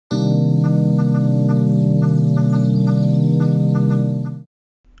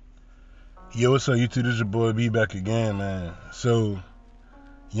Yo, what's up, YouTube? This your boy B back again, man. So,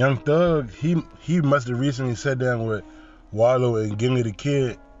 Young Thug, he must have recently sat down with Wallow and Gimme the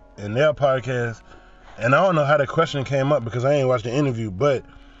Kid in their podcast, and I don't know how the question came up because I ain't watched the interview, but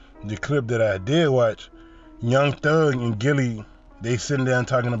the clip that I did watch, Young Thug and Gilly, they sitting down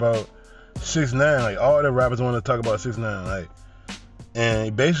talking about 6ix9ine, like all the rappers want to talk about 6ix9ine, like,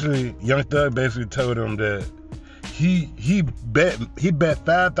 and basically, Young Thug basically told him that he bet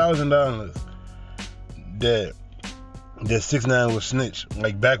 $5,000 that 6ix9ine was snitch.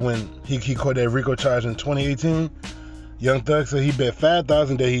 Like back when he caught that RICO charge in 2018, Young Thug said he bet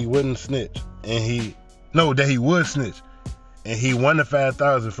 $5,000 that he wouldn't snitch, and that he would snitch, and he won the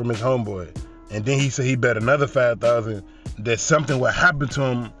 $5,000 from his homeboy, and then he said he bet another $5,000 that something would happen to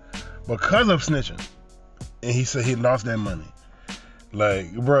him because of snitching, and he said he lost that money.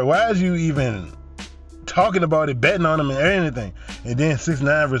 Like, bro, why is you even talking about it, betting on him and anything? And then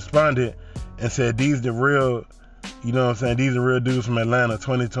 6ix9ine responded and said, these the real, you know what I'm saying, these the real dudes from Atlanta,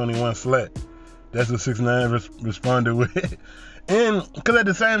 2021 slut. That's what 6ix9ine responded with. And because at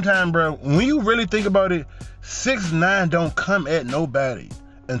the same time, bro, when you really think about it, 6ix9ine don't come at nobody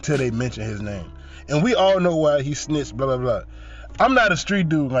until they mention his name. And we all know why he snitched, blah, blah, blah. I'm not a street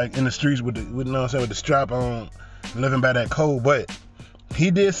dude, like in the streets with the, you know what I'm saying, with the strap on, living by that code, but he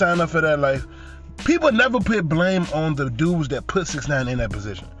did sign up for that life. People never put blame on the dudes that put 6ix9ine in that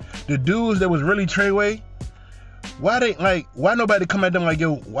position. The dudes that was really Treyway, why nobody come at them like,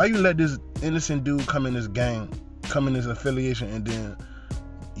 yo, why you let this innocent dude come in this gang, come in this affiliation, and then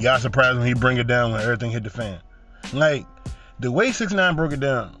y'all surprised when he bring it down when everything hit the fan? Like, the way 6ix9ine broke it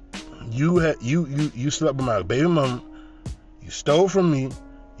down, you slept with my baby mama, you stole from me,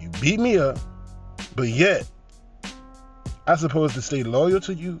 you beat me up, but yet I'm supposed to stay loyal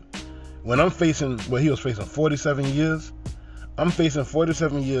to you when I'm facing, well, he was facing 47 years. I'm facing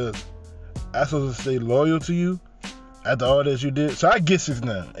 47 years. I'm supposed to stay loyal to you after all that you did. So I get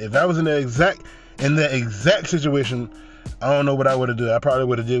 6ix9ine. If I was in the exact situation, I don't know what I would have done. I probably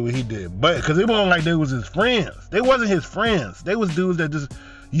would have did what he did. But because it wasn't like they was his friends. They wasn't his friends. They was dudes that just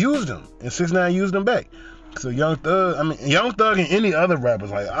used him, and 6ix9ine used them back. So Young Thug and any other rappers,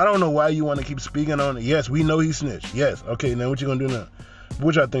 like, I don't know why you want to keep speaking on it. Yes, we know he snitched. Yes. Okay, now what you gonna do now?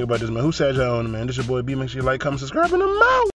 What y'all think about this, man? Who said y'all on it, man? This your boy B. Make sure you like, comment, subscribe, and I'm out.